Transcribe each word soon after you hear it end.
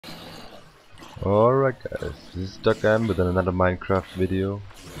Alright guys, this is Docm with another Minecraft video.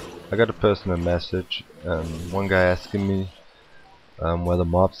 I got a personal message, one guy asking me where the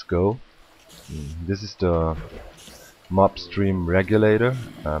mobs go. This is the mobstream regulator.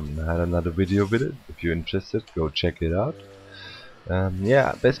 I had another video with it. If you're interested, go check it out.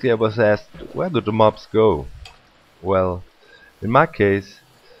 Yeah, basically I was asked, where do the mobs go? Well, in my case,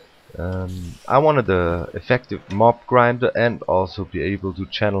 I wanted a effective Mobgrinder and also be able to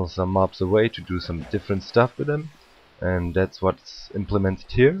channel some mobs away to do some different stuff with them, and that's what's implemented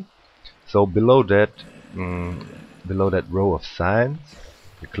here. So below that row of signs,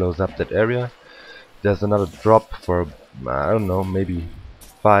 we close up that area. There's another drop for I don't know, maybe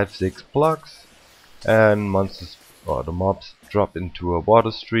 5-6 blocks, and monsters or the mobs drop into a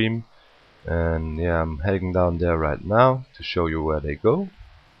water stream. And yeah, I'm heading down there right now to show you where they go.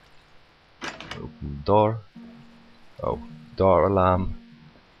 Open the door. Oh, door alarm.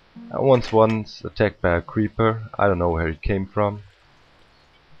 I was once attacked by a creeper. I don't know where it came from.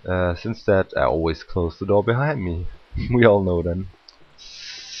 Since that, I always close the door behind me. We all know then.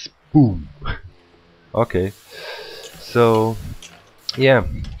 Boom. Okay. So, yeah,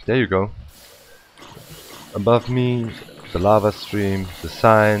 there you go. Above me, the lava stream, the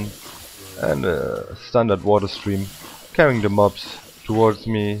signs, and a standard water stream carrying the mobs towards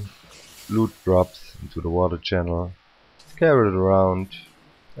me. Loot drops into the water channel, carried around,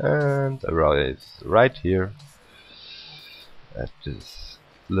 and arrives right here at this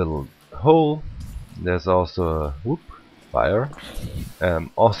little hole. There's also a fire,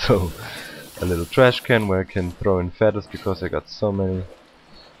 also a little trash can where I can throw in feathers because I got so many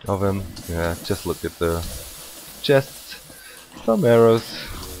of them. Yeah, just look at the chests, some arrows,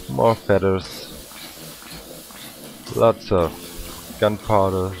 more feathers, lots of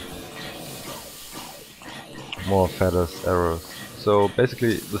gunpowder, more feathers, arrows. So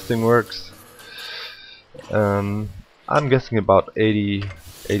basically this thing works. I'm guessing about 80,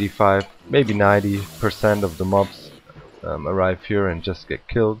 85, maybe 90% of the mobs arrive here and just get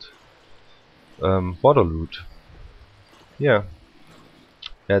killed. Water loot. Yeah,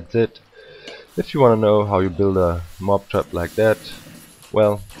 that's it. If you want to know how you build a mob trap like that,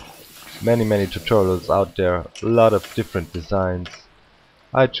 well, many tutorials out there, a lot of different designs.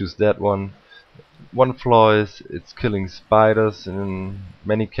 I choose that one. One flaw is it's killing spiders in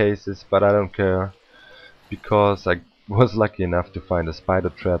many cases, but I don't care because I was lucky enough to find a spider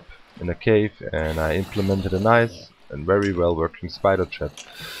trap in a cave, and I implemented a nice and very well working spider trap.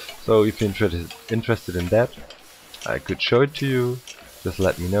 So if you're interested in that, I could show it to you. Just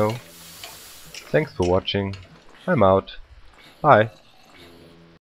let me know. Thanks for watching. I'm out. Bye.